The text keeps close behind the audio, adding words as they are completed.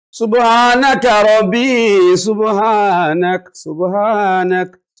سبحانك ربي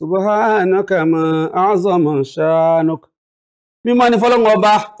سبحانك ما أعظم شانك. Mímọ́ ni fọ́lọ́run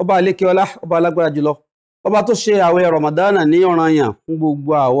ọba àlékè ọlá, ọba alágbára jùlọ, ọba tó ṣe àwẹ̀ Ramadan ní ọ̀ranyàn fún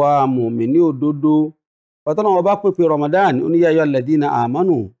gbogbo àwa mùmínì òdodo. Ọ̀tọ́lọ́run ọba pèpè Ramadan ó ní yá ayyuhal ladhina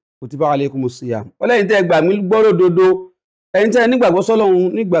amanu kutiba alaykumus siyam. Ọlẹ́yìn tẹ́ gbà mí gbọ́ lódodo, ẹ̀yin tẹ́ nígbàgbọ́ sọ́lọ́run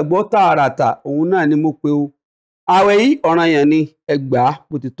nígbàgbọ́ tààràtà, òun náà ni mo pe o. Àwẹ̀ yìí ọ̀ranyàn ni ẹ gbà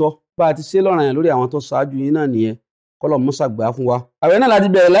bó ti tọ́, bá a ti ṣe lọ́ranyàn lórí àwọn tó ṣáájú yín náà nìyẹn. Kọ́lọ́run mọ́sà gbà fún wa. Àwẹ̀ náà láti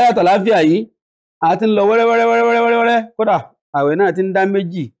bẹ̀rẹ̀ láyọ̀ àtàláfíà yìí, àti ń lọ wẹ́rẹ́wẹ́rẹ́ kódà àwẹ̀ náà ti ń dá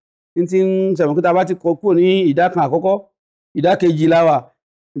méjì, ti ń sẹ̀mọ̀ kí ta bá ti kọ kúrò ní ìdá kan àkọ́kọ́, ìdá kejì láwà,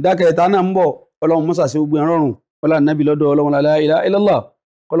 ìdá kẹta náà ń bọ̀. Ọlọ́run mọ́sà sí gbogbo ẹ̀rọ̀rùn ọlá nàbí lọ́dọ̀ Ọlọ́run la ilaha illallah.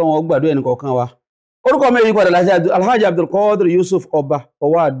 Kọ́lọ́run ó gbàdúrà ẹnì kọ̀ọ̀kan wa. Orúkọ mi yí padà Alhaji Abdulkadir Yusuf ọba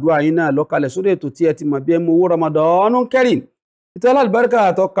ọwọ́ àdúrà yín náà lọ́kalẹ̀ sórí ètò tí ẹ ti mọ̀ bí ẹ mú owó Ramadan Kareem. Ètò alálùbáríkà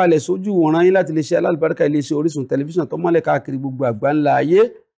tó kalẹ̀ sójú wòran yín láti iléeṣẹ́ alálùbáríkà iléeṣẹ́ Orisun tẹlifíṣàn tó mọ́lẹ̀ káàkiri gbogbo àgbáńlá ayé.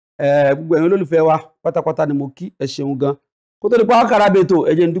 Gbogbo ẹ̀yin olólùfẹ́ wa pátápátá ni mo kí, ẹ ṣeun gan. Kó tó di pa ákàrà bètò,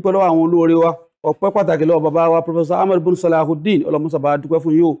 ẹ jẹ́ n dúpẹ́ lọ́wọ́ àwọn olóore wa. Ọpẹ́ pàtàkì lọ́wọ́ bàbá wa Professor Ahmed bin Salahuddin, ọlọ́mọsàbà dúpẹ́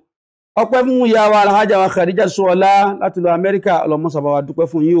fún yín o. Ọpẹ́ fún ìyá wa Alhaja wa Khadija Suola láti lọ Amẹ́ríkà, ọlọ́mọsàbà dúpẹ́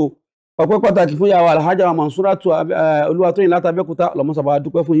fún yín o. Ọpẹ́ pàtàkì fún ìyá wa Alhaja wa Mansuratu Olúwatóyìn láti Abẹ́òkúta, ọlọ́mọsàbà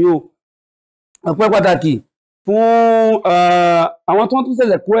dúpẹ́ fún yín o. Ọpẹ́ pàtàkì fún àwọn tó tún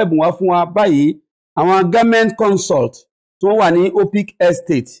ṣẹ̀ṣẹ̀ kó ẹ̀bùn wá fún wa báyìí, àwọn Garment Consult tó wà ní Opic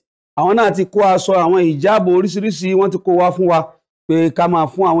Estate. Àwọn náà ti kó aṣọ àwọn ìjáàbò oríṣiríṣi, wọ́n ti kó wá fún wa pé ká máa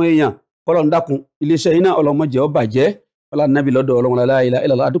fún àwọn èèyàn. Ọlọ́run dákun iléeṣẹ́ yìí náà ọlọ́mọdé ó bàjẹ́, ọlá nàbí lọ́dọ̀ Ọlọ́run la ilaha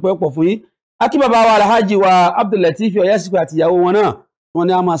illallah. Adúpẹ́ pọ̀ fún yín. Akí bàbá wa Alhaji wa Abdulatif Oyasipe àti ìyàwó wọn náà, wọ́n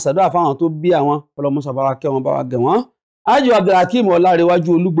ní a máa ṣàdúrà fáwọn tó bí àwọn, ọlọ́mọṣà bá wa kẹ́ wọn, bá wa gẹ̀ wọ́n. Alhaji Abdulhakeem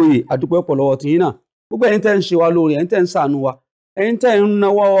Ọlárewájú Olúgbòye, adúpẹ́ pọ̀ lọ́wọ́ tiyín náà. Gbogbo ẹ̀yin tẹ́ ń ṣe wa lóore, ẹ̀yin tẹ́ ń ṣàánú wa, ẹ̀yin tẹ́ ń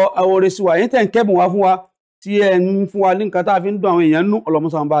náwó oore sí wa, ẹ̀yin tẹ́ ń kẹ́bùn wa fún wa, tí ẹ ń fún wa ní nǹkan tá a fi ń dùn àwọn èèyàn nú,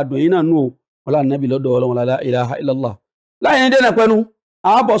 ọlọ́mọṣà bá dùn yín náà nú o, ọlá nàbí lọ́dọ̀ Ọlọ́run la ilaha illallah. Láyé ní dẹ́nà pẹ́nu,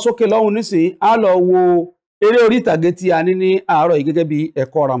 a bọ̀ sókè lọ́hùn nísìnyí, a lọ wo eré orí ìtàgé tí a ní àárọ̀ yìí gẹ́gẹ́ bí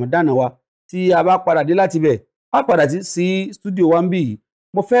ẹ̀kọ́ Ramadan wa. Tí a bá padà dé láti bẹ̀, a padà sí stúdíò wa ń bì yìí.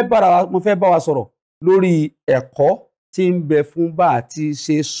 Mo fẹ́ bá wa sọ̀rọ̀ lórí ẹ̀kọ́ tí ń bẹ fún bá a ti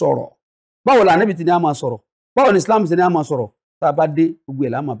ṣe sọ̀rọ̀. Báwo la Ànábì ti ní a máa sọ̀rọ̀? Báwo ni Islam ti ní a máa sọ̀rọ̀? Tá a bá dé gbogbo ẹ̀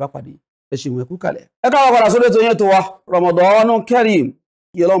la máa bá pàdé. Ẹ ṣe ìwọ̀n ẹ̀kú kalẹ̀. Ẹ káwọn padà sórí ètò yẹn tó wa Ramadan Kareem,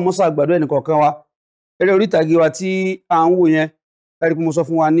 kí Ọlọ́run mọ́sá àgbàdo ẹnì kọ̀ọ̀kan wa. Eré orí ìtàgé wa tí à ń wò yẹn, ẹ̀rí pé mo sọ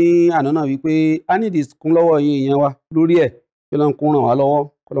fún wa ní àná náà wípé a ní ìdí kún lọ́wọ́ yín èèyàn wa lórí ẹ̀, kí Ọlọ́run kún ràn wá lọ́wọ́,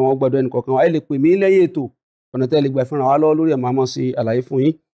 kí Ọlọ́run gbàdo ẹnì kọ̀ọ̀kan wa. Ẹ lè pè mí lẹ́yìn ètò, ọ̀nà tẹ́ lè gbà fi ràn wá lọ́wọ́ lórí ẹ̀, máa mọ̀ sí àlàyé fún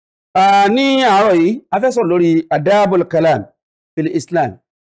yín. Ní àárọ̀ yìí a fẹ́ sọ̀rọ̀ lórí adabul kalam fil Islam,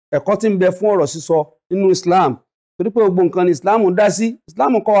 ẹ̀kọ́ tí ń bẹ fún ọ̀rọ̀ sísọ nínú Islam. Torí pé gbogbo nǹkan ni Islam dá sí.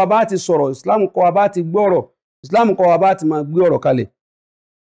 Islam kọ́ wa bá ti sọ̀rọ̀, Islam kọ́ wa bá ti gbọ́rọ̀, Islam kọ́ wa bá ti máa gbé ọ̀rọ̀ kalẹ̀.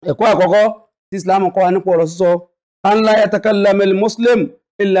 Ẹ̀kọ́ àkọ́kọ́ tí Islam kọ́ wa nípa ọ̀rọ̀ sísọ, an la yatakallama al-muslim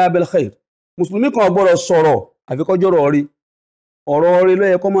illa bil khair. Mùsùlùmí kan ò gbọ́dọ̀ sọ̀rọ̀ àfi kó jọ̀rọ̀ rí. Ọ̀rọ̀ rí ló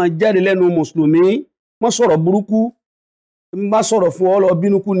yẹ kó máa jáde lẹ́nu Mùsùlùmí. Má sọ̀rọ̀ burúkú, má sọ̀rọ̀ fún ọ lọ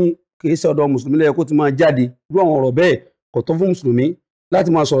bínú kú ni, kìí ṣe ọ̀dọ̀ Mùsùlùmí ló yẹ kó ti máa jáde. Irú àwọn ọ̀rọ̀ bẹ́ẹ̀ kò tọ́ fún Mùsùlùmí láti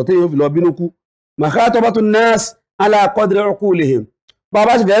máa sọ̀rọ̀ téèyàn fi lọ bínú kú. Makhatabatu nnas ala qadri uqulihim.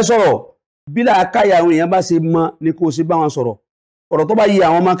 Bàbá sì fẹ́ sọ̀rọ̀ bí làákàyè àwọn èèyàn bá ṣe mọ ni kó ṣe bá wọn sọ̀rọ̀. Ọ̀rọ̀ tó bá yí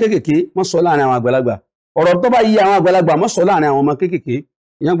àwọn ọmọ kéékèèké má sọ láàrin àwọn àgbàlagbà. Ọ̀rọ̀ tó bá yí àwọn àgbàlagbà má sọ láàrin àwọn ọmọ kéékèèké.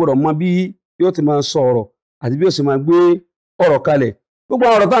 Ìyẹn gbọ́dọ̀ mọ bí yóò ti máa sọ ọ̀rọ̀ àti bí yóò sì máa gbé ọ̀rọ̀ kalẹ̀. Gbogbo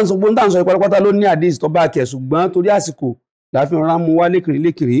àwọn ọ̀rọ̀ tá à ń sọ ìpàdépátá ló ní àdíìsì tó bá kẹ̀, ṣùgbọ́n torí àsìkò láàfin ọ̀rá mú wá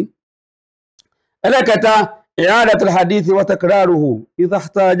lékiri. Ẹlẹ́kẹta, i'adatul hadithi wa takraruhu idha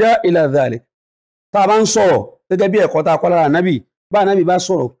ihtaja ila dhalik. Tá a bá ń sọ̀rọ̀ gẹ́gẹ́ bí ẹ̀kọ́ tá a kọ́ lára Ànábì, bá Ànábì bá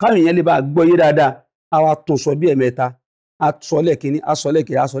sọ̀rọ̀ káwọn èèyàn lè bá gbọ́ yé dáadáa, a wá tún sọ bí ẹ̀mẹ́ta, a sọ lẹ́ẹ̀kíní, a sọ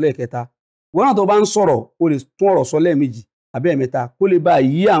lẹ́ẹ̀kejì, a sọ lẹ́ẹ̀kẹta. Wọ́n náà tó bá ń sọ̀rọ̀ o lè tún ọ̀rọ̀ sọ lẹ́ẹ̀mejì àbí ẹ̀mẹ́ta kó lè bá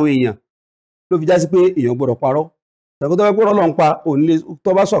yí àwọn èèyàn. Ló fi já sí pé èèyàn gbọ́dọ̀ parọ́. Tẹ̀kọ́ tó bá gbọ́dọ̀ lọ́n pa òní tó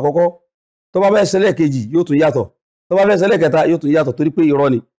bá sọ àkọ́kọ́, tó bá fẹ́ ṣẹlẹ̀ kejì yóò tún yàtọ̀, tó bá fẹ́ ṣẹlẹ̀ kẹta yóò tún yàtọ̀ torí pé irọ́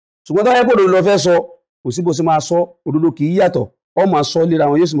ni. Ṣùgbọ́n tó bá yẹ kó lọ fẹ́ sọ, kò sí bó ṣe máa sọ, òdodo kì í yàtọ̀, ọ máa sọ léra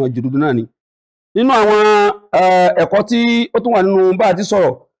wọn yóò sì máa jù dúdú náà ni. Nínú àwọn ẹ̀kọ́ tí ó tún wà nínú bá a ti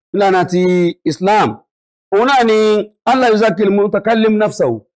sọ̀rọ̀ nílànà ti Islam, òun náà ni Allah yuzakil mutakallim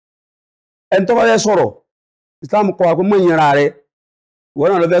nafsahu. Ẹni tó bá fẹ́ sọ̀rọ̀, Islam kọ́ wa pé mọ̀ ìyẹn ra rẹ̀, ìwọ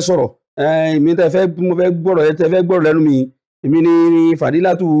náà lọ fẹ́ sọ̀rọ̀, èmi mo fẹ́ gbọ́rọ̀ lẹ́nu mi, èmi ni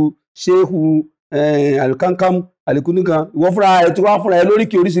Fadilatu Sheikh alikankam alikunikan, ìwọ fúnra ẹ̀ tí wọ́n fúnra ẹ̀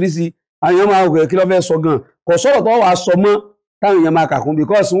lóríkì oríṣiríṣi, àwọn èèyàn máa wẹ̀ kí ló fẹ́ sọ gan, kò sọ̀rọ̀ tó wàá sọ mọ́ táwọn èèyàn máa kàkún,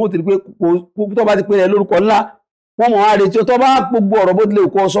 because wọ́n ti rí pé tó bá ti pè é lórúkọ ńlá wọ́n mọ̀ wá retí tó bá gbogbo ọ̀rọ̀ bó tilẹ̀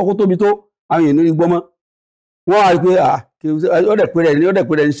kọ́ sọ́kó tóbi tó àwọn èèyàn ní gbọ́mọ́ wọ́n á rí pé ọ̀dẹ̀ pé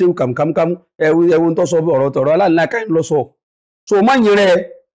rẹ̀ ní ṣéwù kàmùkàmù ẹ̀wọ̀n tó sọ ọ̀rọ̀ tọ̀rọ̀ aláǹlá káyìn lọ sọ so má yin rẹ̀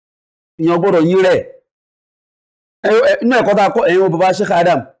ìyàn gbọ́dọ̀ yin rẹ̀ inú ẹ̀kọ́ tá a kọ́ ẹ̀yin bàbá Sheikh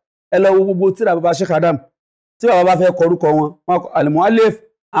Adam ẹ lọ wo gbogbo tíra bàbá Sheikh Adam tí bàbá bá fẹ́ kọrúkọ wọn Al-Muallif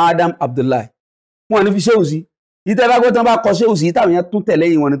Adam Abdullahi wọn ní fi ṣéwù sí yìí tẹ́ bá gbé tán bá kọ ṣéwù sí táwọn yẹn tún tẹ̀lé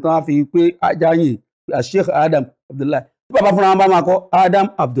yìí wọn ni tán fi pé ajá yìí Sheikh Adam Abdullahi tí bàbá fúnra wọn bá máa kọ Adam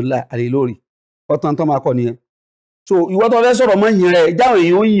Abdullahi Al-Ilori ọ̀tàn tán máa kọ nìyẹn so ìwọ tó fẹ́ sọ̀rọ̀ mọ́ yìn rẹ̀ jáwọn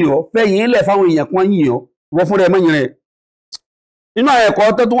èèyàn ó yìn ọ́ fẹ́ yìn lẹ̀ fáwọn èèyàn kan yìn ọ́ ìwọ fúnra ẹ̀ mọ́ yìn rẹ̀ nínú àwọn ẹ̀kọ́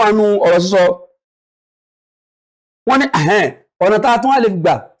tó tún wà nù ọ̀rọ̀ sísọ wọ́n ní ọ̀nà tá a tún wà lè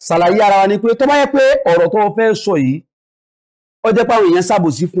gbà ṣàlàyé ara wa ni pé tó bá yẹ pé ọ̀rọ̀ tó fẹ́ sọ yìí ó jẹ́ pé àwọn èèyàn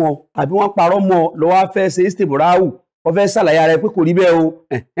ṣàbòsí fún ọ àbí wọ́n parọ́ mọ́ ọ ló wá fẹ́ ṣe istibrawu ó fẹ́ ṣàlàyé ara ẹ pé kò rí bẹ́ẹ̀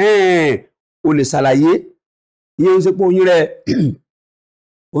o lè ṣàlàyé ìyẹn ń ṣe pé oyin rẹ̀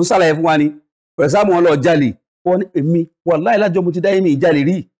ò ń ṣàlàyé fún wa ni pẹ̀sàmù wọn lọ jalè wọ́n ní èmi wallahi lájọ́ mo ti dáyé mi ìjalè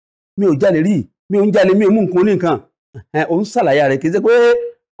rí mi ò jalè rí mi ò ń jalè mi ò mú nǹkan ní nǹkan ò ń ṣàlàyé rẹ̀ kì í ṣe pé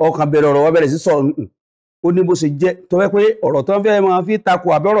ọkàn bẹ̀rẹ̀ ọ̀rọ̀ wọ́n bẹ̀rẹ̀ sí sọ̀rọ̀ ó ní bó ṣe jẹ́ tó fẹ́ pé ọ̀rọ̀ tó fẹ́ máa fi takò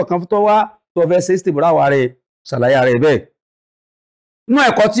àbí ọ̀rọ̀ kan tó wá tó fẹ́ ṣe istibrawu rẹ̀ ṣàlàyé rẹ̀ bẹ́ẹ̀ nínú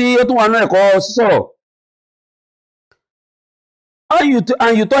ẹ̀kọ́ tí ó tún wà nínú ẹ̀kọ́ sísọ̀rọ̀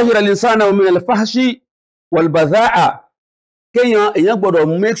an yutahhira al-insana min al-fahshi wal-badha'a èèyàn gbọ́dọ̀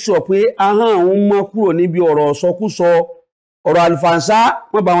make sure pé ahọ́n òun mọ́ kúrò níbi ọ̀rọ̀ sọkúsọ ọ̀rọ̀ àlùfànṣá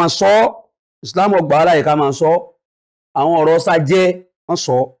wọ́n bá wọn sọ Islam ọgbà aláyè ká máa sọ àwọn ọ̀rọ̀ sájẹ́ wọ́n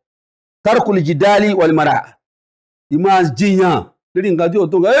sọ tarkul jidali wal mara ìmọ̀ jiyàn lórí nǹkan tí ó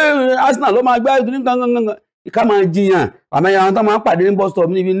tó Arsenal ló máa gbá nǹkan ká máa jiyàn àmọ́ àwọn tó máa ń pàdé ní bus stop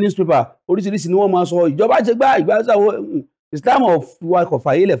níbi newspaper oríṣiríṣi ni wọ́n máa sọ ìjọba ṣe gbá ìgbàsáwọ Islam wa kò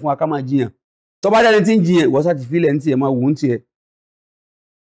fàyè lẹ̀ fún wa ká máa jiyàn tó bá jáde tí ń jiyàn ìwọ́sá ti fílẹ̀ ní tiẹ̀ máa wù ú tiẹ̀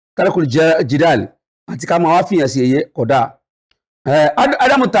tarkul jidal àti ká máa wá fìyàn sí ẹ̀yẹ kódà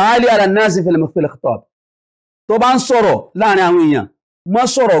adamu ta'ali ala nasi fil khitab tó bá ń sọ̀rọ̀ láàrin àwọn èèyàn má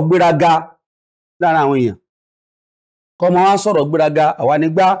sọ̀rọ̀ gbéraga láàrin àwọn èèyàn kọ́ máa wá sọ̀rọ̀ gbéraga àwa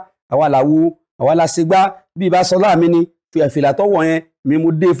nígbà àwa làwo àwa la ṣe gbá bí ibà sọ láàmì ni fìlà tọ́wọ̀ yẹn mi mú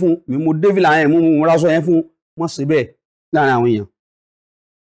dé fún mi mú dé fìlà yẹn mú rásọ yẹn fún wọ́n ṣe bẹ́ẹ̀ láàrin àwọn èèyàn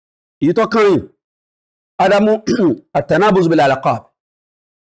èyí tó kàn yín adamu at-tanabuz bil alqab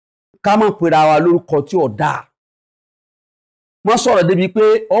ká má pera wa lórúkọ tí ò dáa wọ́n sọ̀rọ̀ débi pé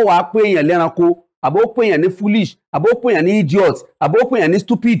ọ wàá pé èèyàn lẹ́ranko àbó pé èèyàn ní foolish àbó pé èèyàn ní idiot àbó pé èèyàn ní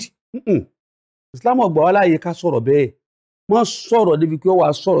stupid Islam ò gbà wá láàyè ká sọ̀rọ̀ bẹ́ẹ̀ wọ́n sọ̀rọ̀ débi pé ó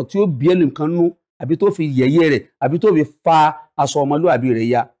wàá sọ̀rọ̀ tí ó bí ẹnìkan nú àbí tó fi yẹ̀yẹ́ rẹ̀ àbí tó fi fa aṣọ ọmọlúwàbí rẹ̀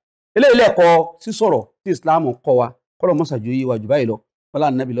ya eléyìí lẹ́kọ̀ọ́ sísọ̀rọ̀ tí Islam kọ́ wa kọ́lọ̀ mọ́sàájú yìí wájú báyìí lọ wọ́n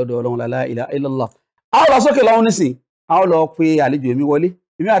láàrin nábì lọ́dọ̀ Ọlọ́run la ilaha illallah a ó lọ sókè lọ́wọ́ nísìn a ó lọ pe àlejò mi wọlé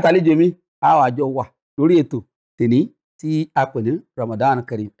èmi àti àlejò mi a ó àjọ wà lórí ètò tèní tí a pè ní Ramadan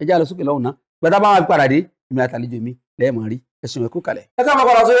Kareem ẹ já lọ sókè lọ́wọ́ náà gbẹdá bá wọn padà dé èmi àti àlejò mi lẹ́ẹ̀mọ̀ rí ẹ̀sùn ẹ̀kú kalẹ̀. ẹ ká máa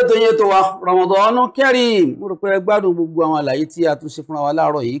kọ́ lọ sórí ètò yẹn tó wa Ramadan Kareem mo rò pé ẹ gbádùn gbogbo àwọn àlàyé tí a tún ṣe fúnra wa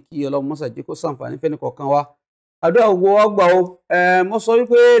láàárọ̀ yìí kí Ọlọ́run mọ́sàájú kó ṣàǹfààní fẹ́ni kọ̀ọ̀kan wa àdúrà gbogbo ọgbà o mo sọ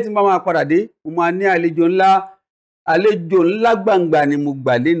wípé tí n bá máa padà dé mo máa ní àlejò ńlá gbangba ni mo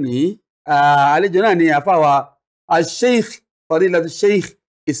gbà lénìí àlejò náà ni àfàwà Sheikh fadilatu Sheikh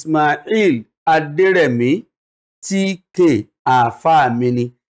Ismael Aderemi TK àfà mi ni.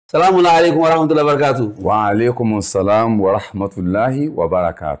 Salamu alaikum wa rahmatullahi wa barakatuh. Wa alaikum salam wa rahmatullahi wa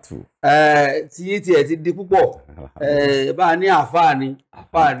barakatuh. Tí ẹ ti di púpọ̀. Bá ní àfáà ni,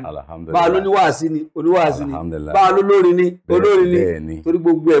 àfáà ni. Bá ló ní wáàsí ni, oníwáàsí ni. Bá ló lórí ni, olórí ni. Torí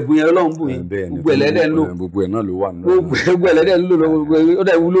gbogbo ẹ̀bùn yẹn Ọlọ́run bùn yín. Gbogbo ẹlẹ́dẹ̀ ń lò. Gbogbo ẹ̀ náà ló wà nínú. Gbogbo ẹlẹ́dẹ̀ ń lò gbogbo ó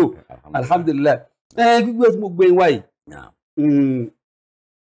dẹ̀ wúlò. Alhamdulillah. Gbígbé tí mo gbé wá yìí.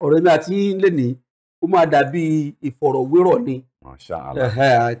 Ọ̀rọ̀ mi àti lè ní ó máa dàbí ìfọ̀rọ̀wérọ̀ ni.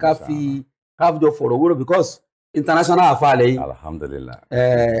 ká fi jọ fọ̀rọ̀wérọ̀ because international àfàlẹ̀ yìí alhamdulillah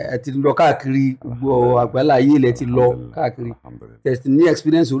ẹ ti lọ káàkiri gbogbo àgbálá ayé ilẹ̀ ti lọ káàkiri test ní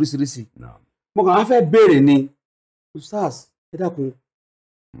experience oríṣiríṣi mo kàn á fẹ́ béèrè ni ustaz ẹ dákun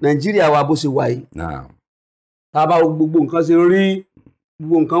Nàìjíríà wa bó ṣe wà yìí tá a bá gbogbo nǹkan ṣe rí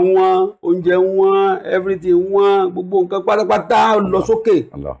gbogbo nǹkan wọ́n oúnjẹ wọ́n everything wọ́n gbogbo nǹkan pátápátá lọ sókè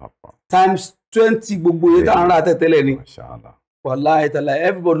times 20 gbogbo yẹn tá à ń rà tẹ́tẹ́lẹ̀ ni wàláhì tàlá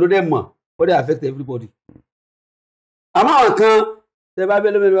everybody ló dẹ̀ mọ̀ ó dẹ̀ affect everybody. àmọ́ àwọn kan tẹ bá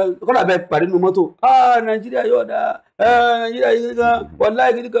bẹ́ẹ̀ lọ́wọ́ kọ́lá bẹ́ẹ̀ pàdé nínú mọ́tò Nàìjíríà yóò dá Nàìjíríà yìí kan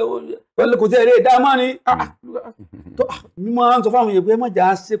wàláhì kìí kan wọlé kò tẹ̀ ẹ́ dá mọ́ ni. mi máa ń sọ fáwọn èèyàn pé ẹ má jà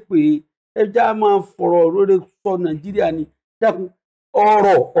á ṣe pé ẹ já máa fọ̀rọ̀ lórí sọ Nàìjíríà ni dákun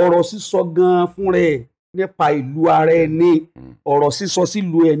ọ̀rọ̀ sísọ gan fún rẹ̀ nípa ìlú ara ẹni ọ̀rọ̀ sísọ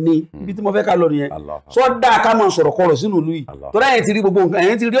sílùú ẹni ibi tí mo fẹ́ ká lọ nìyẹn sọ dáa ká máa sọ̀rọ̀ kọ̀rọ̀ sínú ìlú yìí torí ẹ̀yin ti rí gbogbo nǹkan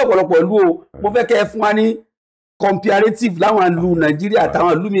ẹ̀yin ti rí ọ̀pọ̀lọpọ̀ ìlú o mo fẹ́ kẹ́ ẹ fún wa ní comparative láwọn ìlú Nàìjíríà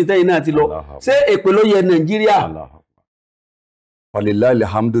àtàwọn ìlú mi tẹ́yìn náà ti lọ ṣé èpè ló yẹ Nàìjíríà. Walillahi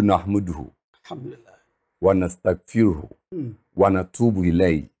alhamdu nahmaduhu wa nastaghfiruhu wa natubu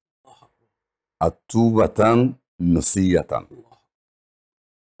ilayhi atubatan nasiyatan.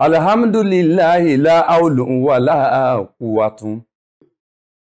 Alhamdulillahi la hawlu wala quwwatun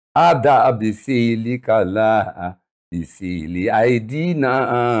ada bifili kala bifili aidina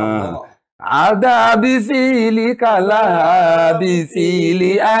ada bifili kala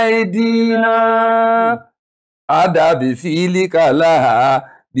bifili aidina ada bifili kala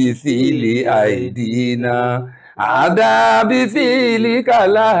bifili aidina ada bifili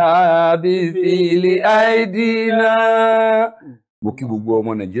kala bifili aidina. Mo kí gbogbo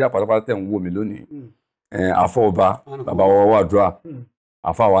ọmọ Nàìjíríà pátápátá tẹ́ ń wò mí lónìí àfọ̀ọba bàbá wa wà dúrà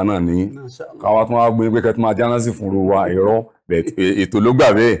àfàwa náà ní káwá tún wá gbé pé kẹ́ tún máa jáná sí fúnru wa irọ́ ètò ló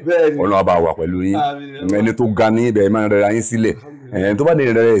gbà bẹ́ẹ̀ Ọlọ́run bá wà pẹ̀lú yín ẹni tó ga ní ibẹ̀ máa ń rẹra yín sílẹ̀ ẹni tó bá dé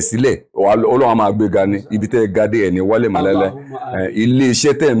rẹra ẹ̀ sílẹ̀ Ọlọ́run máa gbé ga ní ibi tẹ́ ẹ ga dé ẹ̀ ní wálé mọ́lẹ́lẹ́ ilé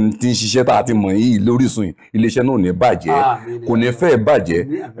iṣẹ́ tẹ̀ ń ti ń ṣiṣẹ́ tá a ti mọ̀ yìí lórísun yìí ilé iṣẹ́ náà ò ní bàjẹ́ kò ní fẹ́ bàjẹ́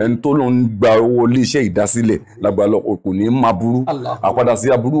ẹni tó ló ń gba owó ilé iṣẹ́ ìdásílẹ̀ lágbàlọ́ kò ní máa burú àpadà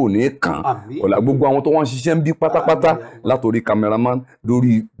sí aburú ò ní kàn gbogbo àwọn tó wọ́n ń ṣiṣẹ́ ń bí pátápátá látòrí cameraman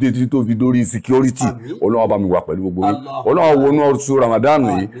lórí dédé tó fi dórí security Ọlọ́run bá mi wà pẹ̀lú gbogbo yín Ọlọ́run wọnú oṣù Ramadan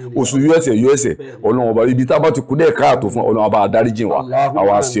yìí oṣù USA Ọlọ́run bá ibi tá a bá ti kú dẹ́ káàtó fún Ọlọ́run bá dáríjì wa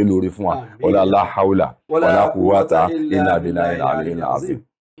àwa ṣe lóore fún wa la hawla wala quwwata illa billahi al-aliyyil azim.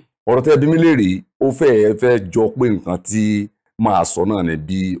 Ọ̀rọ̀ tẹ́ bí mi léèrè ó fẹ́ jọ pé nǹkan tí máa sọ náà ni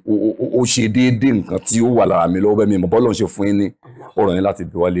bí ó ṣe déédéé nǹkan tí ó wà lára mi lọ́wọ́ bẹ́ẹ̀ mi mọ̀ bọ́lọ̀ ń ṣe fún yín ní ọ̀rọ̀ yẹn láti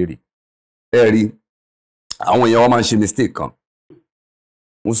bí wá léèrè. Ẹ rí àwọn èèyàn wa máa ń ṣe mistake kan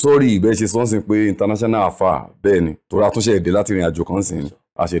mo sọ́rí ìbẹ́ ṣe sọ́nsìn pé international afa bẹ́ẹ̀ ni torí àtúnṣe èdè láti rìn àjò kan sìn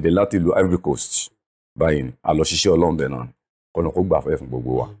àṣèdè láti ìlú Ivory Coast báyìí ni àlọ́ ṣiṣẹ́ Ọlọ́run bẹ́ẹ̀ náà kọ́nà kó gbà fẹ́ fún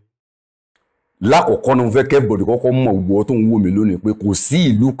gbogbo wa. Lákọ̀ọ́kọ́ ni mo fẹ́ kẹ́bọ̀dì kọ́kọ́ mọ̀ gbogbo tó ń wò mí lónìí pé kò sí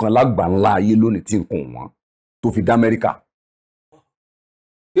ìlú kan lágbàńlá ayé lónìí tí nǹkan wọn tó fi dá Amẹ́ríkà.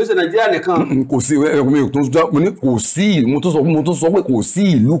 Yóò ṣe Nàìjíríà nìkan. Kò sí mo tún sọ pé kò sí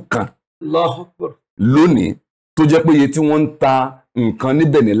ìlú kan lónìí tó jẹ́ pé iye tí wọ́n ń ta nǹkan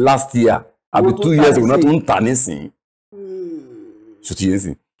níbẹ̀ ní last year àbí 2 years ago náà tó ń tà nísìnyí ṣùtì yẹn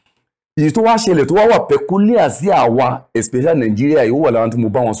sìn. Èyí tó wá ṣẹlẹ̀ tó wá wà peculiar sí àwa especially Nàìjíríà yìí ó wà lára tí mo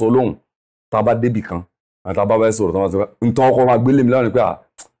bá wọn sọ lóhùn tá a bá débì kan àti tá a bá bá sọ̀rọ̀ tá a bá sọ nǹkan ọkọ̀ máa gbélé mi láwọn pé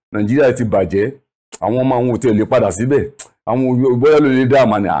Nàìjíríà ti bàjẹ́ àwọn ọmọ àwọn òtí ẹ̀ lè padà síbẹ̀ àwọn bóyá ló lè dá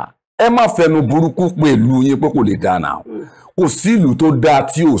àmà ni ẹ má fẹnu burúkú pẹ̀lú yín pé kò lè dá náà kò sí ìlú tó dáa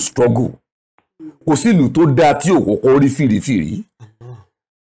tí ò struggle kò sí ìlú tó dáa tí ò kọ́kọ́ rí fìrífìrí.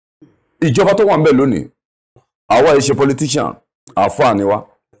 Ìjọba tó wà ń bẹ̀ lónìí àwa ìṣe politician àfáà ni wa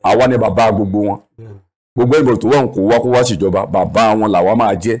àwa ni bàbá gbogbo wọn gbogbo ìbò tó wọ́n kò wá kó wá ṣèjọba bàbá wọn làwa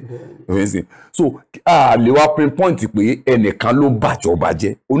máa jẹ́ so a lè wá pinpoint pé ẹnìkan ló bàjọba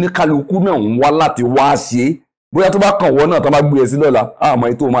jẹ́ oníkálukú náà ń wá láti wá ṣe bóyá tó bá kàn wọ́n náà tó bá gbé ẹ sí lọ́la àmọ́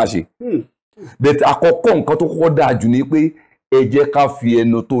èyí tó máa ṣe but àkọ́kọ́ nǹkan tó kọ́kọ́ dáa jù ni pé ẹ jẹ́ ká fi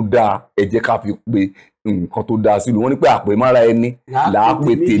ẹnu tó dáa ẹ jẹ́ ká fi pe nǹkan tó dáa sílùú wọ́n ní pé àpèmára ẹni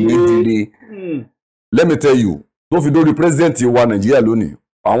làápè tèmi dire. Let me tell you tó fi dórí president wa Nàìjíríà lónìí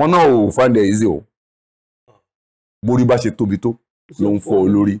àwọn náà ò find it easy o borí bá ṣe tóbi tó ló ń fọ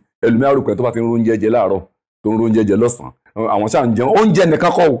olórí ẹlòmí àrùkọ tó bá ti ń róúnjẹ jẹ láàárọ̀ tó ń róúnjẹ jẹ lọ́sàn-án àwọn ṣáà ń jẹun oúnjẹ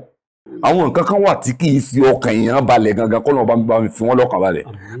nìkan kọ́ o àwọn nǹkan kan wà tí kì í fi ọkàn èèyàn balẹ̀ gangan kọ́ lọ́ọ́ bá fi wọ́n lọ́kàn balẹ̀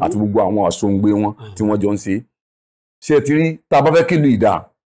àti gbogbo àwọn àṣọǹgbé wọn tí wọ́n jọ ń ṣe. Ṣé ti rí tá a bá fẹ́ kílù ìdá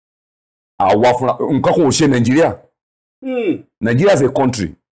àwa fúnra nǹkan kan ò ṣe Nàìjíríà as a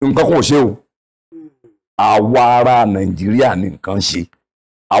country nǹkan kan ò ṣe o àwa ará Nàìjíríà ní nǹkan ṣe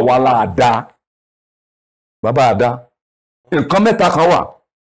àwa láàdá bàbá àdá nǹkan mẹ́ta kan wà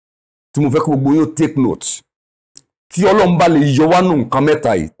tí mo fẹ́ kí gbogbo yóò take note tí Ọlọ́run bá lè yọ wá nù nǹkan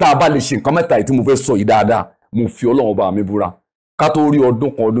mẹ́ta yìí tá a bá lè ṣe nǹkan mẹ́ta yìí tí mo fẹ́ sọ yìí dáadáa mo fi Ọlọ́run bá mi búra ká tó rí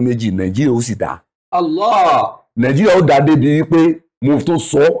ọdún kan ọdún méjì Nàìjíríà ó sì dá. Allah. Nàìjíríà ó dá débi wípé mo tó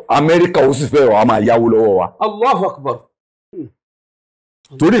sọ Amẹ́ríkà ó sì fẹ́ wàá máa yáwó lọ́wọ́ wa. Allahu Akbar.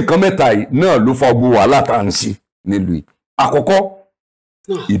 Torí nǹkan mẹ́ta yìí náà ló fa gbogbo wàhálà tá à ń ṣe nílùú yìí. Àkọ́kọ́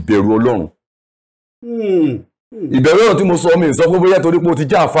ìbẹ̀rù Ọlọ́run. Ìbẹ̀rù Ọlọ́run tí mo sọ mi sọ pé bóyá torí pé o ti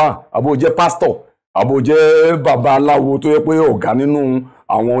jẹ́ àfáà àbò jẹ́ pásítọ̀ àbò jẹ́ bàbá aláwo tó yẹ pé ọ̀gá nínú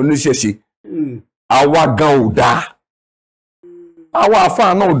àwọn oníṣẹ̀ṣe. Àwa gan ò dáa. Àwa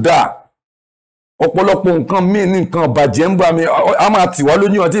àfáà náà ò dáa. ọ̀pọ̀lọpọ̀ nǹkan míì ní nǹkan bàjẹ́ ń bá mi a máa tì wá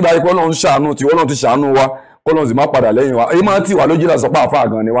lójú àti ìbáyé kọ́ lọ́n ṣàánú tí wọ́n ti ṣàánú wa kọ́ lọ́n sì má padà lẹ́yìn wa èyí máa tì wá lójú láti sọ pé àfáà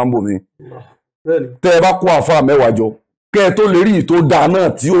gan ni wá ń bò mí. tẹ́ ẹ bá kó àfáà mẹ́wàá jọ kẹ́ ẹ tó lè rí ìtò dáa náà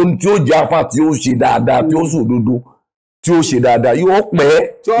tí ó jẹ́ àfáà tí ó ṣe dáadáa tí ó sòdodo tí ó ṣe dáadáa yóò pẹ́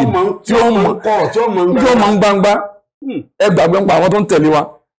tí ó mọ̀ ń gbangba ẹ gbàgbé ń pa àwọn tó ń tẹ̀lé wa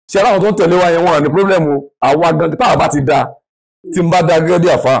ṣe ara àwọn tó ń tẹ̀lé wa yẹn wọn ní problem o àwa gan táwa bá ti dáa tí n bá dáa gẹ́gẹ́ bí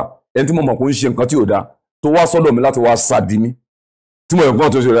àfáà ẹni tí mo mọ̀ kó ń ṣe nǹkan tí ò dáa tó wá sọ́dọ̀ mi láti wá sàdí mi tí mo yẹ kó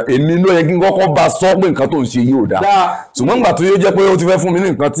tó ṣe rẹ̀ èmi ló yẹ kí n kọ́kọ́ bá sọ pé nǹkan tó ń ṣe yìí ò dáa ṣùgbọ́n nígbà tó yẹ jẹ́ pé ó ti fẹ́ fún mi ní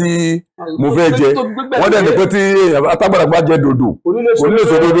nǹkan tí mo fẹ́ jẹ wọ́n dẹ̀ ní pé tí atágbàdàgbà jẹ dòdò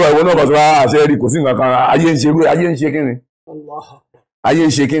onílẹ̀sọ dòdò àwọn náà bá sọ àṣẹ rí kò sí nǹkan kan ayé ń ṣe kíni ayé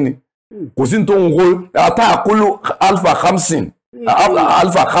ń ṣe kíni kò sí tó ń kó àtàkùlù alpha capsin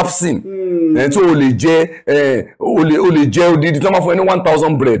tí o lè jẹ odidi tí wọ́n máa fún ẹ ní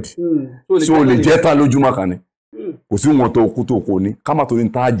 1000 bread tí o lè jẹ tán lójúmọ́ kan ni kò sí wọn tó kú tó kò ní ká má torí ń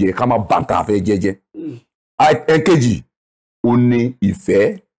tá jẹ ká má bá ń tà fẹ́ jẹjẹ. ẹ̀kejì ó ní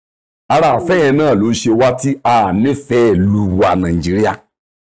ìfẹ́ ara àfẹ́ yẹn náà ló ń ṣe wá tí a nífẹ̀ẹ́ ìlú wa Nàìjíríà.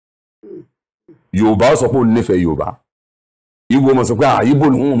 Yorùbá sọ pé ó nífẹ̀ẹ́ Yorùbá Ìgbò mọ̀ sọ pé Ìgbò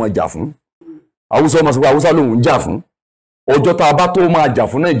lòun máa jà fún Haúsá mọ̀ sọ pé Haúsá lòun ń jà fún ọjọ́ tá a bá tó máa jà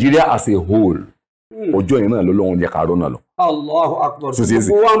fún Nàìjíríà as a whole ọjọ́ yẹn náà lọ́lọ́run jẹ́ ká rọ́nà lọ. Allahu Akbar.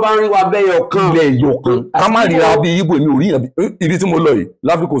 Gbogbo wọn bá ń rí wa bẹ́yọ̀ kan. Ilẹ̀ yọkan. Ká má rí ra bí Ìgbò mi ò rí ibi tí mo lọ yìí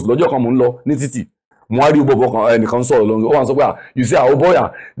láfíríkà òsì lọ́jọ́ kan mo ń lọ ní títì mo á rí bọ̀bọ̀ kan ẹnìkan sọ̀rọ̀ lọ́nà ó wà sọ pé you say oh boy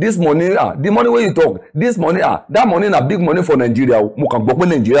this money the money wey you talk this money that money na big money for Nigeria mo kàn gbọ́ pé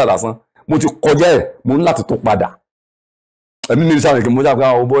Nigeria lásán mo ti kọjá ẹ̀ mo ń láti tó padà. Ẹ̀mí mi sáré kí mo já pé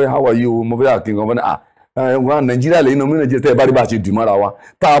oh boy how are you mo fẹ́ kí n kan fẹ́ Nigeria lẹ́yìn náà mi Nigeria tẹ́ ẹ bá rí bá a ṣe dì mọ́ra wa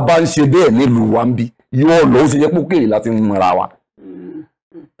tá a bá ń ṣe bẹ́ẹ̀ nílùú wa ń bí yóò lọ ó ṣe yẹ pé kéèrè láti mọ́ra wa.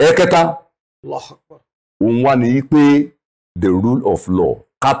 Ẹ̀kẹta òun wá ní pé the rule of law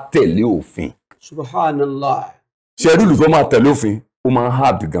ká tẹ̀lé òfin. Subhanallah. Ṣé rúlù tó máa tẹ̀lé òfin ó máa ń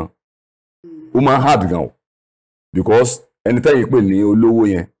hard gan o because ẹni tẹ́yìn pè ní olówó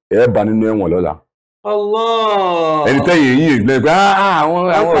yẹn ẹ bá nínú ẹ̀wọ̀n lọ́la. Allah. Ẹni tẹ́yìn yìí ìgbẹ́ pé àwọn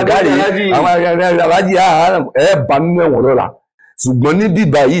ọ̀gá rèé àwọn alájí ẹ bá nínú ẹ̀wọ̀n lọ́la. Ṣùgbọ́n ní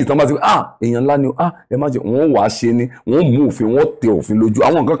bíbá yìí tán bá ti èèyàn ńlá ni ẹ má jẹ wọ́n wàá ṣe ni wọ́n mú òfin wọ́n tẹ òfin lójú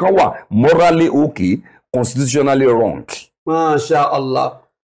àwọn nǹkan kan wà morally okay constitutionally wrong. Masha Allah.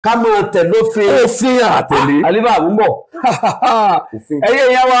 Ká máa tẹ̀lé òfin àtẹ̀lé. Àlíbà àbúmbọ̀. Ẹyẹ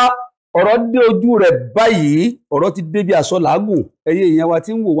ìyá wa ọ̀rọ̀ dé ojú rẹ̀ báyìí ọ̀rọ̀ ti débi aṣọ làágùn ẹyẹ ìyá wa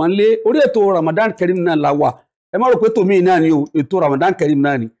tí ń wò wá ń lé orí ètò Ramadan Kareem náà la wà ẹ má rò pé tòmí náà ni o ètò Ramadan Kareem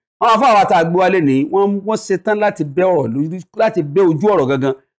náà ni àwọn afáwà tá a gbé wálé ní wọ́n ṣetán láti bẹ́ ọ̀rọ̀ lórí láti bẹ́ ojú ọ̀rọ̀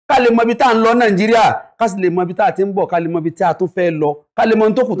gangan ká lè mọ ibi tá à ń lọ Nàìjíríà ká sì lè mọ ibi tá a ti ń bọ̀ ká lè mọ ibi tá a tún fẹ́ lọ ká lè mọ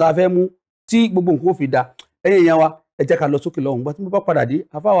ohun tó kù tá a fẹ́ mú tí gbogbo nǹkan ó fi da ẹyẹ ìyá wa ẹ jẹ́ ká lọ sókè lọ́hùn gbọ́n tí mo bá padà dé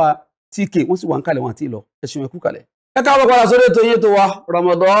afáwa TK wọ́n sì wà ń kalẹ̀ wọn àti ìlọ ẹ ṣeun ẹ kú kalẹ̀. ẹ káwọ́ padà sórí ètò yìí tó wa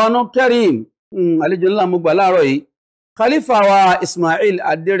Ramadan Kareem àlejò ńlá mo gbà láàárọ̀ yìí Khalifa wa Ismael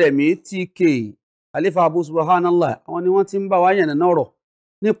Aderemi TK Khalifa Abu Subhanallah àwọn ni wọ́n ti ń bá wa yànnà náà rọ̀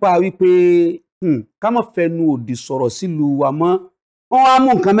nípa wípé ká má fẹnu òdì sọ̀rọ̀ sílùú wa mọ́ wọ́n wá mú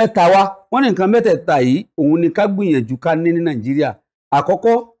nǹkan mẹ́ta wá wọ́n ní nǹkan mẹ́tẹ̀ẹ̀ta yìí òun ni ká gbìyànjú ká ní Nàìjíríà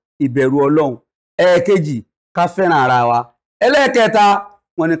àkọ́kọ́ ìbẹ̀rù Ọlọ́run ẹ̀ẹ̀kejì ká fẹ́ràn ara wa ẹlẹ́ẹ̀kẹta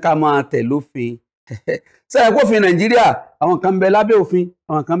wọ́n ní ká máa tẹ̀ lófin sẹ́yìn kófin Nàìjíríà àwọn kan ń bẹ lábẹ́ òfin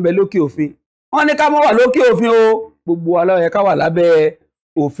àwọn kan ń bẹ lókè òfin wọ́n ní ká má wà lókè òfin o gbogbo wa ló yẹ ká wà lábẹ́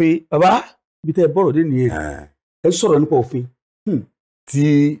òfin bàbá ibi tẹ́ bọ́rọ̀ dé nìyẹn ẹ sọ̀rọ̀ nípa òfin.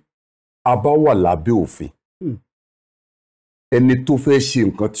 Tí a bá wà lábẹ́ òfin ẹni tó fẹ́ ṣe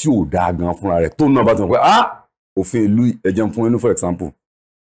nǹkan tí ò dáa gan fúnra rẹ̀ tó náà bá ti mọ̀ pé òfin ìlú ẹ̀jẹ̀ fún inú for example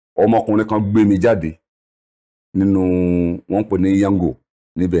ọmọkùnrin kan gbé mi jáde nínú wọ́n pè ní yango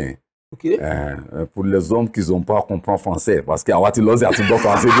níbẹ̀ pour les hommes qui ont pas comprendre français parce que àwa ti lọ sí àtúgbọ́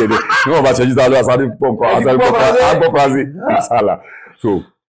français díẹ̀ ní wọ́n bá ṣẹ́jú tá a lọ àsáré àgbọ̀ français sálà so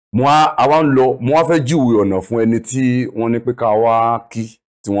mo wá fẹ́ júwe ọ̀nà fún ẹni tí wọ́n ní pé ká wá kí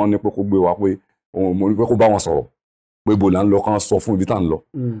tí wọ́n ní pé kó gbé wa pé mo ní pé kó bá wọn sọ̀rọ̀ pé bò là ń lọ kán sọ fún ibi tá ń lọ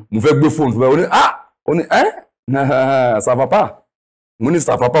mo fẹ́ gbé fóònù fún ẹ ó ní sàfàpà mo ní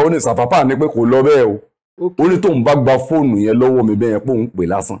sàfàpà ó ní sàfàpà ní pé kò lọ bẹ́ẹ̀ o ó ní tóun bá gba fóònù yẹn lọ́wọ́ mi bẹ́ẹ̀ pé òun pè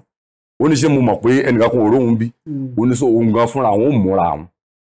lásán ó ní ṣé mo mọ̀ pé ẹnìkan kan ò róhun bí ó ní sọ òun gan fúnra àwọn ò múra àwọn.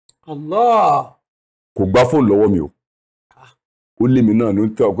 Allah. Kò gba fóònù lọ́wọ́ mi o ó lé mi náà ní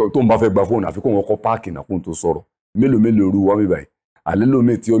tóun bá fẹ́ gba fóònù àfi kóun kọ́ páàkì náà kóun tó sọ̀rọ̀ mélòó ru wá mi báyìí àlẹ́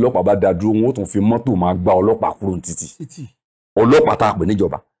lómi tí ọlọ́pàá bá dá dúró wọn ó tún fi mọ́tò máa gba ọlọ́pàá kúrò títì ọlọ́pàá tá a pè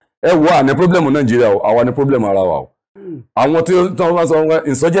níjọba ẹ wo àní pọ́blẹ́mù Nàìjíríà o àwa ní pọ́blẹ́mù ara wa o àwọn tí wọ́n máa sọ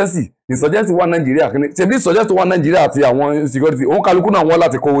insurgency wà Nàìjíríà kìíní ṣe bí insurgency wà Nàìjíríà àti àwọn security òun kálukú náà wọ́n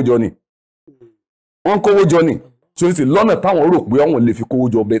láti kówó jọ ni wọ́n kówó jọ ni so sì lọ́nà táwọn rò pé àwọn lè fi kówó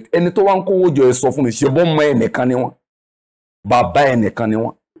jọ bẹ́ẹ̀ ẹni tó wá ń kówó jọ ẹ sọ fún mi ṣe bọ́ mọ ẹnìkan ni wọ́n bàbá ẹnìkan ni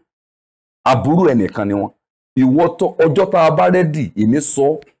wọ́n àbúrò ẹnìkan ni wọ́n ìwọ tó ọjọ́ tá a bá rẹ́dì èmi sọ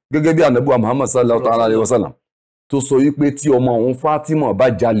gẹ́gẹ́ bí Ànábì Muhammad sallallahu alaihi wasallam tó sọ wípé tí ọmọ òun Fatima bá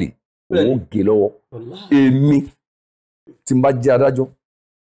jalè òun gé lọ́wọ́ èmi tí n bá jẹ́ adájọ́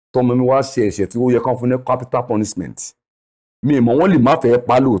tọmọ mi wá ṣe ẹ̀ṣẹ̀ tí ó yẹ kán fún ní capital punishment mi mọ̀ wọ́n lè má fẹ́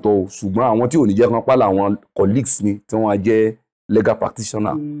pa lóòótọ́ o ṣùgbọ́n àwọn tí ò ní jẹ́ kán pa làwọn colleagues mi tí wọ́n á jẹ́ legal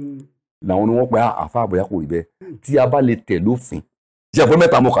practitioner làwọn ni wọ́n pẹ́ àfa àbọ̀yá kò rí bẹ́ẹ̀ tí a bá lè tẹ̀ lófin jẹ́ pé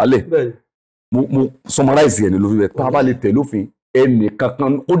mẹ́ta mo kà lẹ̀ mo summarize ẹni lófin bẹ́ẹ̀ tá a bá lè tẹ̀ lófin ẹnì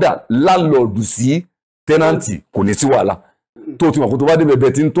kankan kódà láńlọ́ọ̀dù sí tẹ́nàntì kò ní sí wàhálà tó ti mọ̀ kó tó bá débẹ̀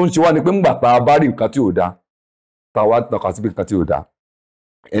bẹ́ẹ̀ tí tó ń ṣe wá ni pé ńgbà tá a bá rí nǹkan tí ò dáa tá a wá nàka sí pé nǹkan tí ò dáa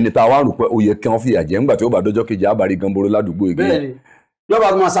ẹni tá a wá rò pé ó yẹ kí wọ́n fìyà jẹ ńgbà tí ó bá dọ́jọ́ kejì àbárí gamboro ládùúgbò ìgbé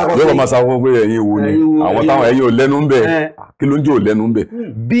yọba máa sàkọ pé ẹ̀yin wo ni àwọn táwọn ẹ̀yin ò lẹ́nu ń bẹ̀ kí ló ń jẹ́ ò lẹ́nu ń bẹ̀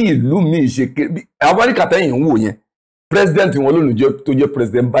bí ìlú mi ṣe ké Amẹ́ríkà tẹ́yìn ń wò yẹn president wọn lónìí tó jẹ́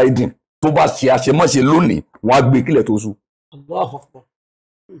president Biden tó bá ṣe àṣemáṣe lónìí wọ́n á gbé kílẹ̀ tó sú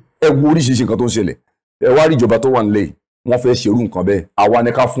ẹ wo oríṣiríṣi nǹkan tó ń ṣẹlẹ̀ ẹ wá rí ìjọba tó wà nílẹ̀ yìí wọ́n fẹ́ ṣerú nǹkan bẹ́ẹ̀ àwa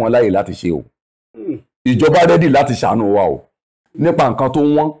ni ká fún wọn láyè láti ṣe o ìjọba rẹ́dì láti ṣàánú wa o nípa nǹkan tó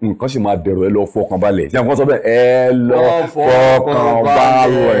wọ́n nǹkan sì máa dẹ̀rọ̀ ẹ lọ fọkàn balẹ̀ ṣé nǹkan sọ bẹ́ẹ̀ ẹ lọ fọkàn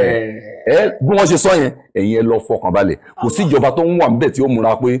balẹ̀ bí wọ́n ṣe sọ yẹn ẹ̀yin ẹ lọ fọkàn balẹ̀ kò sí ìjọba tó ń wà níbẹ̀ tí ó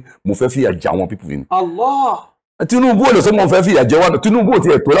múra pé mo fẹ́ fìyà jẹ àwọn pípù ni. Tinubu ò lè sọ mo fẹ́ fìyà jẹ wa Tinubu ò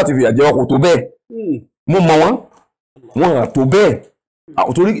tiẹ̀ tó láti fìyà jẹ wa kò tó bẹ́ẹ̀ mo mọ̀ wọ́n à tó bẹ́ẹ̀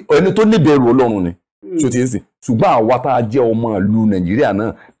torí ẹni tó níbẹ̀rù Ọlọ́run ni tí ó ti ń sìn ṣùgbọ́n àwa tá a jẹ́ ọmọ ìlú Nàìjíríà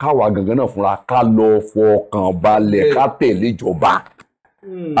náà káwa gangan náà fúnra ká lọ fọkàn balẹ̀ ká tẹ̀lé ìjọba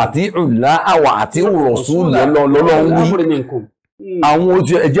àti ìlà àwà àti ìrọ̀sùn lọ́lọ́run wí àwọn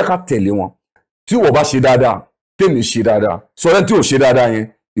ojú ẹ jẹ́ ká tẹ̀lé wọn tí ìwọ bá ṣe dáadáa tèmi ṣe dáadáa sọ̀rọ̀ tí ò ṣe dáadáa yẹn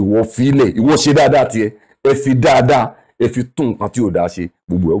ìwọ fílẹ̀ ìwọ ṣe dáadáa tiẹ̀ ẹ fi dáadáa ẹ fi tún nǹkan tí ò dáa ṣe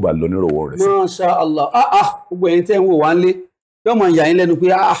gbogbo ẹ ó bá lọ nírọ̀wọ́ rẹ̀ sí. Masha Allah gbogbo ẹ̀yin tẹ́ ń wò wá ń lé yóò máa yà yín lẹ́nu pé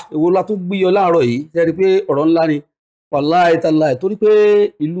èwo la tún gbíyọ láàárọ̀ yìí tẹ́rí pé ọ̀rọ̀ ńlá ni wàláhì tàláhì torí pé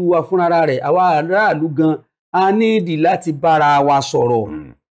ìlú wa fúnra rẹ̀ àwa aráàlú gan a nídìí láti bára wa sọ̀rọ̀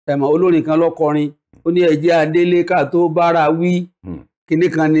ẹ̀mọ̀ olórin kan lọ́kọrin ó ní ẹ̀jẹ̀ adélé ká tó bára wí kíní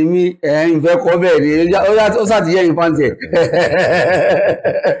kan ni mí ìfẹ́ kọ́ bẹ́ẹ̀ ni ó sàtìyẹ́ yín fáǹsì ẹ̀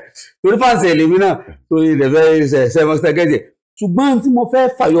torí fáǹsì ẹ̀ lèmi náà torí ìdẹ̀fẹ́ sẹ́mọ́sítẹ́gẹ́sì ṣùgbọ́n tí mo fẹ́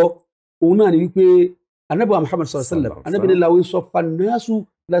fàyọ òun náà ni wípé anabi Muhammad sallallahu alaihi wasallam anabi ni lawi sọfa nasu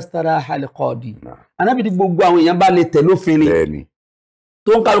lastara halikọọdi anabi ni gbogbo àwọn èèyàn bá lè tẹ̀ lófin ni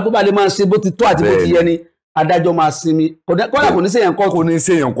tó ń kálukú bá lè máa ṣe bó ti tó àti bó ti yẹ ni adájọ́ máa sinmi kódà kò ní ṣèyàn kọ́ kò ní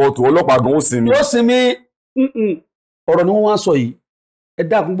ṣèyàn kọ́ tó ọlọ́pàá gan ó sinmi. ó sinmi ọ̀rọ̀ ni wọ́n wá sọ yìí ẹ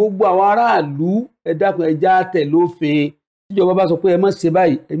dákun gbogbo àwọn aráàlú ẹ dákun ẹ já tẹ̀ lófin tíjọba bá sọ pé ẹ má ṣe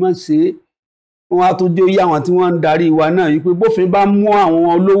báyìí ẹ má ṣe wọn á tún jẹ́ oyé àwọn tí wọ́n ń darí wa náà yìí pé bófin bá mú àwọn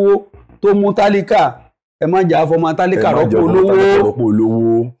olówó tó mú tálíkà ẹ má jà fọmọ tálíkà rọ́pò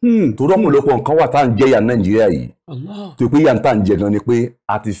olówó tó rọ́pọ̀lọpọ̀ nǹkan wà tá à ń jẹ yà Nàìjíríà yìí tó pé yà ń tà ń jẹ gan ni pé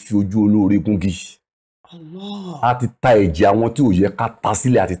a ti fi ojú olóore gúngi a ti ta ẹ̀jẹ̀ àwọn tí ò yẹ ká ta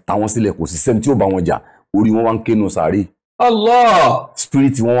sílẹ̀ àti ta wọ́n sílẹ̀ kò sí sẹ́ni tí ò bá wọn jà orí wọn wá ń ké nínú sàárè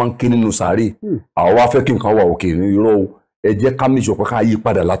spirit wọn wá ń ké nínú sàárè àwọn wá fẹ́ kí nǹkan wà òkè ní irọ́ o ẹ jẹ́ ká mìíṣọ pé ká yí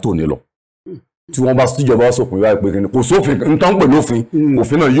padà látòní lọ tí wọ́n bá tíjọba sọ̀pọ̀ ìwà ìpè kìíní kò sófin nǹkan pè lófin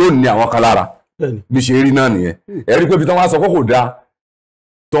òfin náà yóò ní àwọn kan lára bí ṣe rí náà nìyẹn ẹ rí pé bí tí wọ́n bá sọ pé kò dáa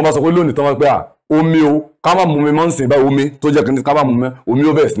tí wọ́n bá sọ pé lónìí tí wọ́n bá pẹ́ omi o ká má mú mi mọ́ ń sìn báyìí omi tó jẹ́ kí ká má mú mi omi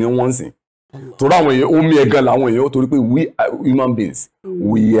ó bẹ̀rẹ̀ sí ní wọ́n ń sìn torí àwọn èèyàn omi ẹ̀gán làwọn èèyàn torí pé we are human beings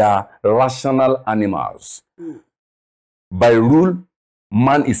we are rational animals by rule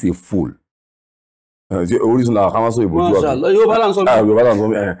man is a fool Orisun la kama so ìbòjú ọ̀gbìn yóò bá láǹsọ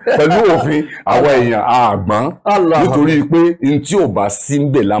pẹ̀lú òfin àwọn èèyàn àgbọ́n nítorí pé n tí ò bá sí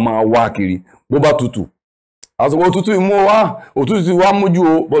ń bẹ̀ la máa wá kiri bó bá tutù àsìkò òtútù ìmú wa òtútù ti wá mójú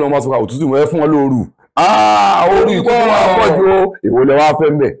o bọ́lá wọn bá sọ pé òtútù ìmú ẹ fún wọn lóru orí ìtútù wa pọ̀jù o ìwòlẹ̀ wa fẹ́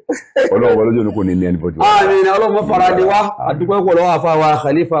ń bẹ̀ ọlọ́run wọlé jọ ní kò ní ní ẹni pọ̀jù. àmín ọlọ́run farade wa àdúpẹ́ pọ̀ lọ́wọ́ àfa wa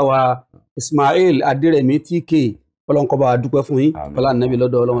khalifa wa Ismael Aderemi TK ọlọ́run kó bá wa dúpẹ́ fún yín ọlá nàbí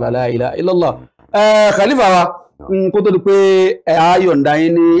lọ́dọ̀ ọlọ́run la ilaha illallah. Khalifa wa kó tó di pé a yọ̀ǹda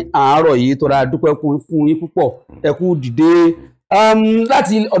yín ní àárọ̀ yìí tó ra dúpẹ́ fún yín púpọ̀ ẹ kú dìde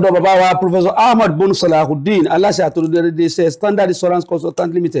láti ọ̀dọ̀ bàbá wa Professor Ahmad Bonu Salahuddin aláṣẹ àtòlódéédé iṣẹ́ Standard Insurance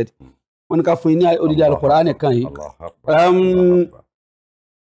Consultant Limited wọ́n ní ká fún yín ní odidi Al-Qur'an nìkan yìí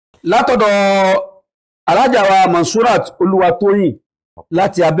látọ̀dọ̀ alájà wa Mansurat Olúwatóyìn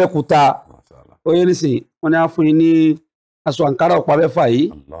láti Abẹ́òkúta oyè nísìn wọ́n ní á fún yín ní aṣọ àǹkárá ọ̀pá mẹ́fà yìí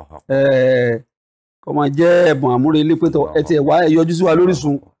kọ́ máa jẹ́ ẹ̀bùn àmúrelé pé tọ́ ẹ ti ẹ̀ wá ẹ yọjú sí wa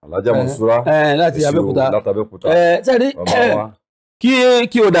lórísun alájà Mansura láti Abẹ́òkúta sẹ́ni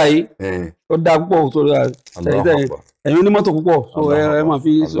kí o dà yìí ó dá púpọ̀ tó ẹ̀yin onímọ́tò púpọ̀ so ẹ máa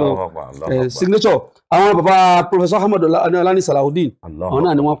fi signature àwọn bàbá Professor Ahmed Ọláni Salawudeen àwọn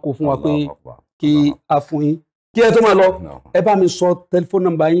náà ni wọ́n kó fún wa pé kí a fún yín kí ẹ tó máa lọ ẹ bá mi sọ tẹlifóònù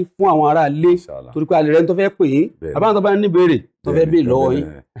nọ́mbà yín fún àwọn ará ilé torí pé alẹ́ rẹ̀ tó fẹ́ pè yín àbáwọn tó bá ní ìbéèrè tó fẹ́ béèrè lọ́wọ́ yín.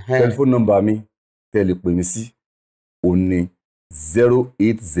 tẹlifóònù nọ́mbà mi tẹ́ lè pè mí sí òní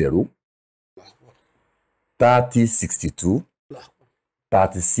 080 3062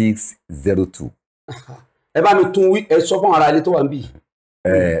 3602. ẹ bá mi tún wí ẹ sọ fún ara ilé tó wà níbí.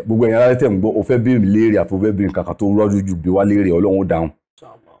 gbogbo ẹ̀yin ará tẹ̀ ń gbọ́ o fẹ́ béèrè léèrè àti o fẹ́ béèrè kankan tó rọ́jú ju bí wá léèrè Ọlọ́run dáhùn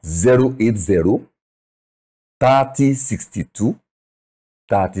 080 3062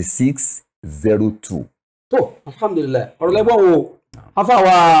 3602. tó alhamdulilayi ọ̀rọ̀ lẹ́gbọ́n wo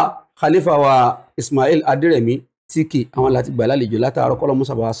afáwa khalifa wa Ismael Aderemi TK àwọn láti gbà lálejò látàárọ̀ kọ́lọ́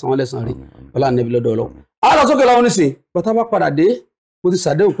musa bá san wọ́n lẹ́sàn-án rí ọlá nẹ́bí lọ́dọ̀ Ọlọ́run. a lọ sókè lọ́wọ́ nísìn bàtà bá padà dé mo ti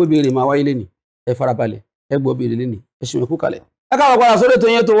ṣàdéhùn pé béèrè máa wáyé lẹ́nìí ẹ farabalẹ̀ ẹ gbọ́ béèrè lẹ́nìí ẹ ṣe mẹ́kú kalẹ̀. ẹ káwọn padà sórí ètò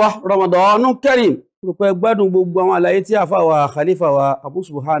yẹn tó wa Ramadan Kareem rúpẹ́ gbádùn gbogbo àwọn àlàyé tí àfáwa khalifa wa Abu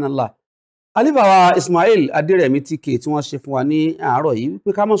Subhanallah khalifa wa Ismael Aderemi TK tí wọ́n ṣe fún wa ní àárọ̀ yìí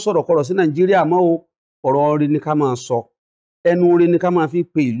wípé ká má sọ̀rọ̀ kọ̀rọ̀ sí Nàìjíríà mọ́ o ọ̀rọ̀ orí ni ká máa sọ ẹnu orí ni ká máa fi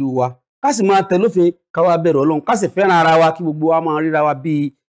pe ìlú wa ká sì máa tẹ̀ lófin ká wá bẹ̀rù Ọlọ́run ká sì fẹ́ràn ara wa kí gbogbo wa máa ríra wa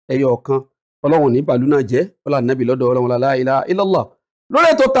bíi ẹyọ ọ̀kan Ọlọ́run ní bàlú náà jẹ́ ọlá nàbì lọ́dọ̀ Ọlọ́run la ilaha illallah. lórí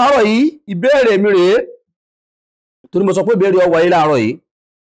ètò tààrọ̀ yìí ìbéèrè mi rèé torí mo sọ pé ìbéèrè ọwọ́ yìí láàárọ̀ yìí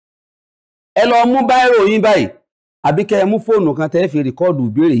ẹ lọ mú báírò yín báyìí àbí kẹ́ ẹ mú fóònù kan tẹ́ fi rìkọ́ọ̀dù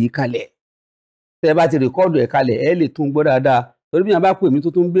ìbéèrè yìí kalẹ̀ tẹ́ ẹ bá ti rìkọ́ọ̀dù ẹ̀ kalẹ̀ ẹ lè tún gbọ́ dáadáa torí bí wọn bá pè mí tó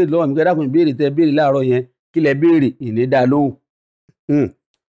tún béèrè lọ́wọ́ mi kẹ́ dákun ìbéèrè tẹ́ béèrè láàárọ̀ yẹn kí lẹ béèrè ìní dá lóhùn.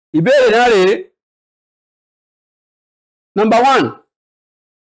 ìbéèrè náà rèé number 1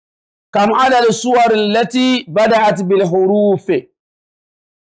 kam adadu suwari lati bada'at bil hurufi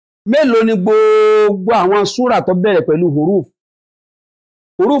mélòó ni gbogbo àwọn súrà tó bẹ̀rẹ̀ pẹ̀lú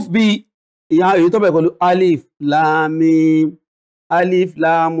huruf bí ìyá èyí tó bẹ̀rẹ̀ pẹ̀lú alif lam mim alif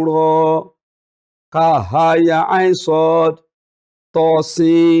lam ra ka ha ya ain sad to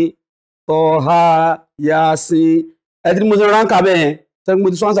sin to ha yasin ẹ̀dí mo ṣe ránkà bẹ́ẹ̀ tẹ́gbẹ́ mo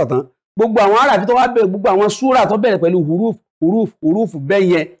ti sọ́nsà tán gbogbo àwọn àràfí tó wá bẹ̀rẹ̀ gbogbo àwọn súrà tó bẹ̀rẹ̀ pẹ̀lú huruf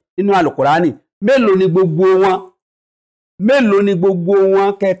bẹ́yẹn nínú Al-Qur'ani mélòó ni gbogbo wọn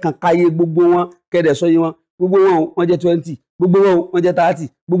kẹ́kàn káyé gbogbo wọn kẹ́dẹ̀ sọ yé wọn gbogbo wọn wọ́n jẹ́ 20 gbogbo wọn jẹ́ 30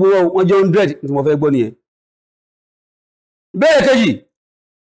 gbogbo wọn wọ́n jẹ́ 100 tí mo fẹ́ gbọ́ nìyẹn. bẹ́ẹ̀ kejì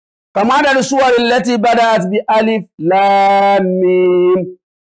kama adadu suwari lati bada'at bi alif lam mim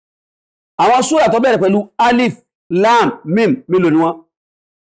àwọn súrà tó bẹ̀rẹ̀ pẹ̀lú alif lam mim mélòó ni wọ́n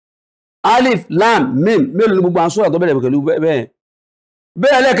alif lam mim mélòó ni gbogbo àwọn súrà tó bẹ̀rẹ̀ pẹ̀lú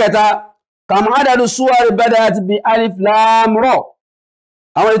bẹ́ẹ̀ lẹ́kẹta kam adadu suwari bada'at bi alif lam ra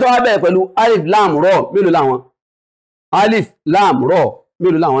àwọn ètò wá bẹ̀rẹ̀ pẹ̀lú alif lam ra mélòó làwọn alif lam ra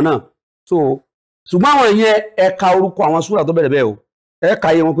mélòó làwọn náà so ṣùgbọ́n àwọn ìyẹn ẹ̀ka orúkọ àwọn súrà tó bẹ̀rẹ̀ bẹ́ẹ̀ o ẹ̀ka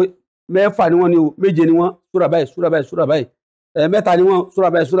yẹ wọn pé mẹ́fà ni wọ́n ní o méje ni wọ́n súrà báyìí mẹ́ta ni wọ́n súrà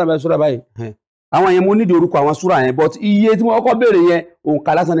báyìí àwọn yẹn mo nídìí orúkọ àwọn súrà yẹn but iye tí wọ́n kọ́ bẹ̀rẹ̀ yẹn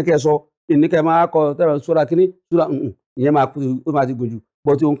òǹkà lásán ni kẹ́ sọ ìníkẹ́ máa kọ tẹ́lẹ̀ súrà kínní súrà ìyẹn máa ti gùn jù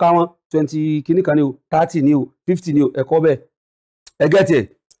but òǹkà wọn 20 kìíní kan ní o 30 ní o 50 ní o ẹ̀kọ́ bẹ́ẹ̀ ẹgẹ́ tiẹ̀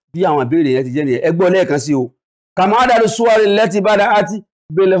bí àwọn ìbéèrè yẹn ti jẹ́ nìyẹn ẹgbọ́ lẹ́ẹ̀kan sí o kama adadu suwari lati bada'at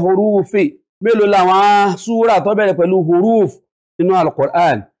bil hurufi mélòó làwọn súrà tó bẹ̀rẹ̀ pẹ̀lú huruf nínú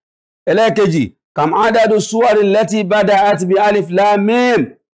Al-Qur'an ẹlẹ́ẹ̀kejì kama adadu suwari lati bada'at bi alif lam mim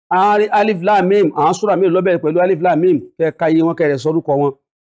alif lam mim àwọn súrà mélòó ló bẹ̀rẹ̀ pẹ̀lú alif lam mim kẹ́ káyé wọn kẹ́rẹ̀ sọ́rúkọ wọn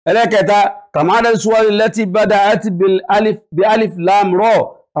ẹlẹ́ẹ̀kẹta kama adadu suwari lati bada'at bi alif lam ra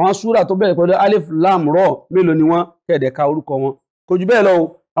àwọn súrà tó bẹ̀rẹ̀ pẹ̀lú alif lam ra mélòó ni wọ́n kẹ́ẹ̀dẹ̀ ka orúkọ wọn kò jù bẹ́ẹ̀ lọ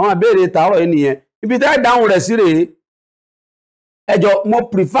àwọn àbẹ̀rẹ̀ tààrọ̀ yìí nìyẹn ibi tẹ́ dáhùn rẹ̀ sí rèé ẹjọ́ mo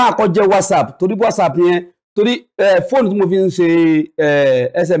prefer kó jẹ́ WhatsApp torí WhatsApp yẹn torí fóònù tí mo fi ń ṣe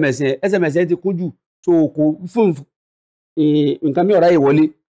SMS yẹn ti kún jù so kò fún nǹkan mi ọ̀rá yìí wọlé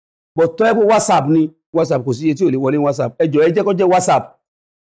but tó yẹ kó WhatsApp ni WhatsApp kò sí iye tí ò lè wọlé WhatsApp ẹjọ́ ẹ jẹ́ kó jẹ́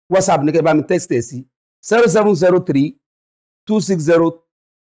WhatsApp ní kẹ́ bá mi text ẹ̀ sí 0703 260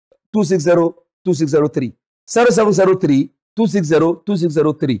 2603 0703 260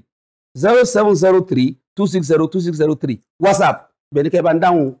 2603 0703 260 2603 WhatsApp bẹ́ẹ̀ ni kẹ́ bá ń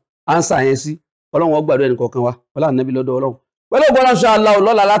dáhùn ánsà yẹn sí ọlọ́run ó gbàdúrà ẹnì kọ̀ọ̀kan wa ọlọ́run nẹ́bí lọ́dọ̀ ọlọ́run pẹ̀lú ògbọ́n inshallah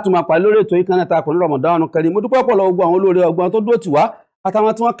lọ́la láti máa pàdé lórí ètò ìkànnì ta kò ní Ramadan Kareem. Mo dúpẹ́ pọ̀ lọ́wọ́ gbogbo àwọn olóore ọgbọ́n tó dúró tì wá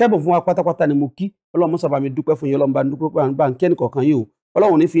àtàwọn tí wọ́n kẹ́bùn fún wa pátápátá ni mo kí. Ọlọ́run mọ́sàbá mi dúpẹ́ fún yín, Ọlọ́run bá ń dúpẹ́ bá ń kẹ́ni kọ̀ọ̀kan yìí o.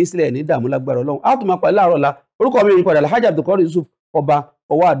 Ọlọ́run ní fi í sílẹ̀ ní ìdààmú lágbára Ọlọ́run. A tún máa pàdé láàárọ̀ la. Orúkọ mi yìí padà Alhaji Abdulkadir Yusuf ọba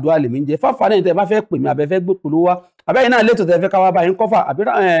ọwọ́ àdúrà lèmi ń jẹ́. Fáfáà náà tẹ́ bá fẹ́ pè mí abẹ́fẹ́ gbé pẹ̀lú wa. Àbẹ́yìn náà létò tẹ́ fẹ́ ká wá bá yín kọ́fà àbí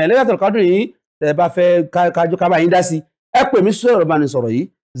lẹ́yàtọ̀ kádùn yín tẹ́ bá fẹ́ kájọ ká bá yín dá sí. Ẹ pè mí sọ̀rọ̀ bá ní sọ̀rọ̀ yìí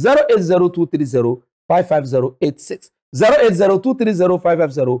 08023055086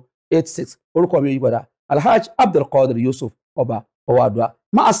 08023055086. Orúkọ mi yìí padà Alhaji Abdulkadir Yusuf ọba ọwọ́ àdúrà.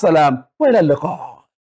 Ma'as salam wa ila al-liqa.